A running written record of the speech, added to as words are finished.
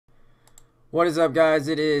What is up, guys?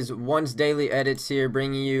 It is OnceDailyEdits here,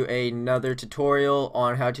 bringing you another tutorial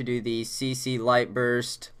on how to do the CC Light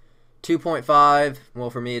Burst 2.5. Well,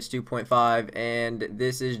 for me it's 2.5, and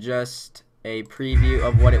this is just a preview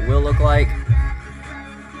of what it will look like.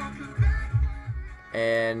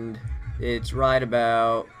 And it's right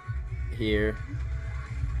about here.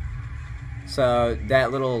 So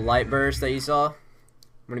that little light burst that you saw, I'm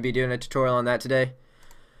going to be doing a tutorial on that today.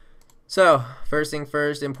 So, first thing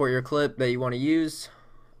first, import your clip that you want to use.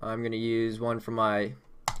 I'm going to use one from my,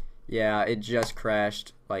 it just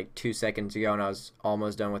crashed like 2 seconds ago and I was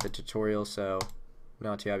almost done with the tutorial, so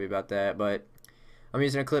not too happy about that. But I'm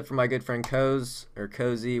using a clip from my good friend Coz, or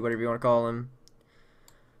Cozy, whatever you want to call him.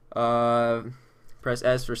 Press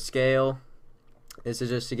S for scale. This is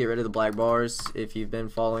just to get rid of the black bars. If you've been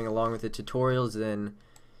following along with the tutorials, then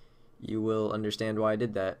you will understand why I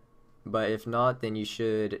did that. But if not, then you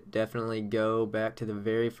should definitely go back to the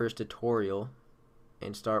very first tutorial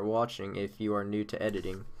and start watching if you are new to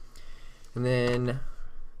editing. And then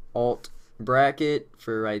Alt bracket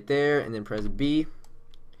for right there, and then press B.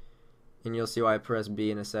 And you'll see why I press B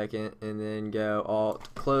in a second. And then go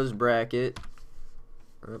Alt close bracket.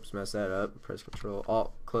 Oops, messed that up. Press Control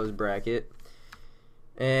Alt close bracket.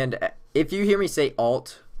 And if you hear me say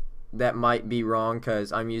Alt, that might be wrong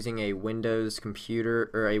because I'm using a Windows computer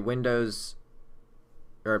or a Windows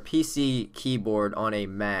or a PC keyboard on a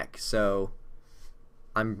Mac, so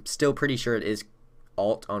I'm still pretty sure it is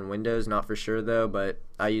Alt on Windows, not for sure though, but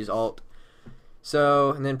I use Alt.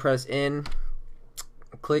 So, and then press N,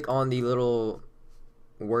 click on the little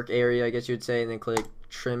work area, I guess you would say, and then click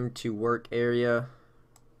trim to work area,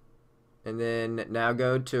 and then now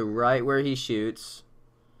go to right where he shoots.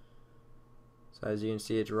 So as you can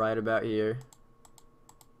see, it's right about here.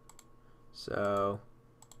 So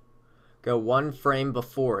go one frame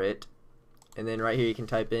before it, and then right here you can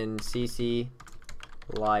type in CC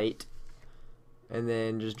light, and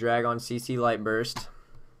then just drag on CC light burst.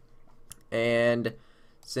 And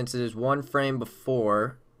since it is one frame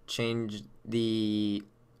before, change the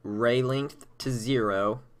ray length to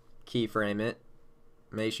 0, keyframe it.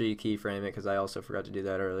 Make sure you keyframe it because I also forgot to do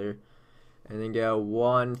that earlier. And then go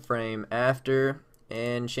one frame after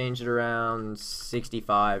and change it around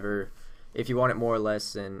 65, or if you want it more or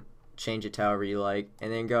less, then change it to however you like.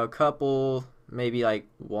 And then go a couple, maybe like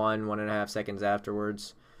 1.5 seconds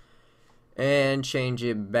afterwards, and change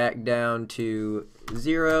it back down to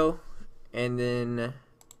 0. And then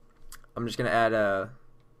I'm just gonna add a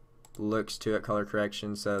looks to it, color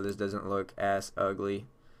correction, so this doesn't look as ugly.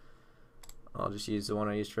 I'll just use the one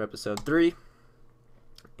I used for episode 3.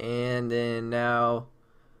 And then now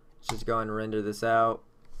let's just go and render this out.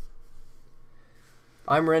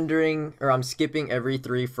 I'm skipping every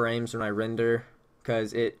 3 frames when I render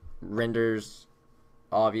because it renders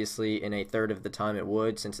obviously in a third of the time it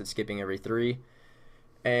would, since it's skipping every 3.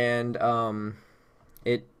 And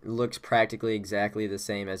it looks practically exactly the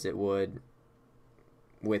same as it would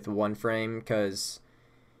with 1 frame, because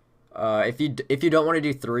if you don't want to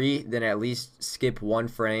do 3, then at least skip 1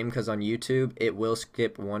 frame, because on YouTube it will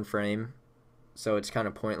skip 1 frame. So it's kind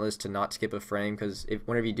of pointless to not skip a frame, because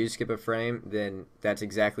whenever you do skip a frame, then that's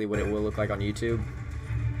exactly what it will look like on YouTube.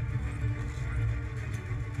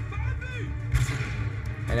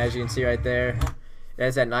 And as you can see right there, it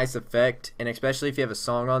has that nice effect, and especially if you have a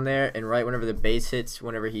song on there, and right whenever the bass hits,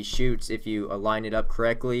 whenever he shoots, if you align it up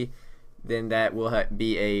correctly, then that will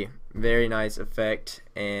be a very nice effect.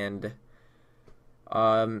 And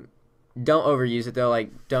don't overuse it though.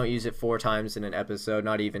 Like, don't use it 4 times in an episode,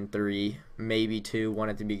 not even 3, maybe 2, one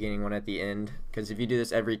at the beginning, one at the end, because if you do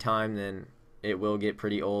this every time, then it will get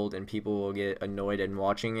pretty old and people will get annoyed in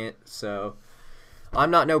watching it. So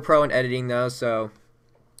I'm not no pro in editing though, so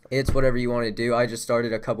it's whatever you want to do. I just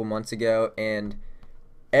started a couple months ago, and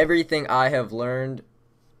everything I have learned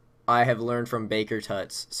from Baker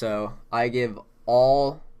Tuts. So I give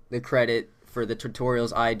all the credit for the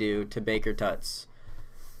tutorials I do to Baker Tuts.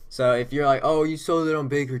 So if you're like, oh, you saw that on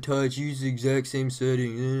Baker Tuts, use the exact same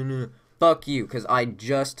setting, fuck you, because I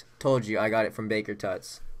just told you I got it from Baker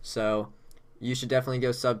Tuts. So you should definitely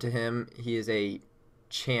go sub to him. He is a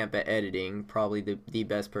champ at editing, probably the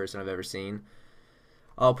best person I've ever seen.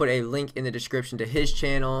 I'll put a link in the description to his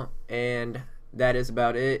channel, and that is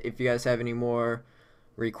about it. If you guys have any more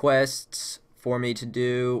requests for me to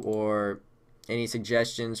do, or any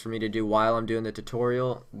suggestions for me to do while I'm doing the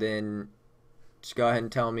tutorial, then just go ahead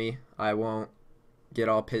and tell me. I won't get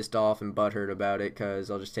all pissed off and butthurt about it,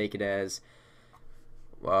 because I'll just take it as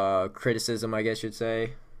criticism, I guess you'd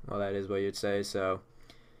say. Well, that is what you'd say. So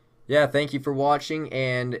yeah, thank you for watching,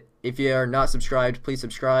 and if you are not subscribed, please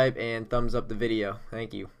subscribe and thumbs up the video.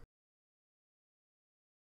 Thank you.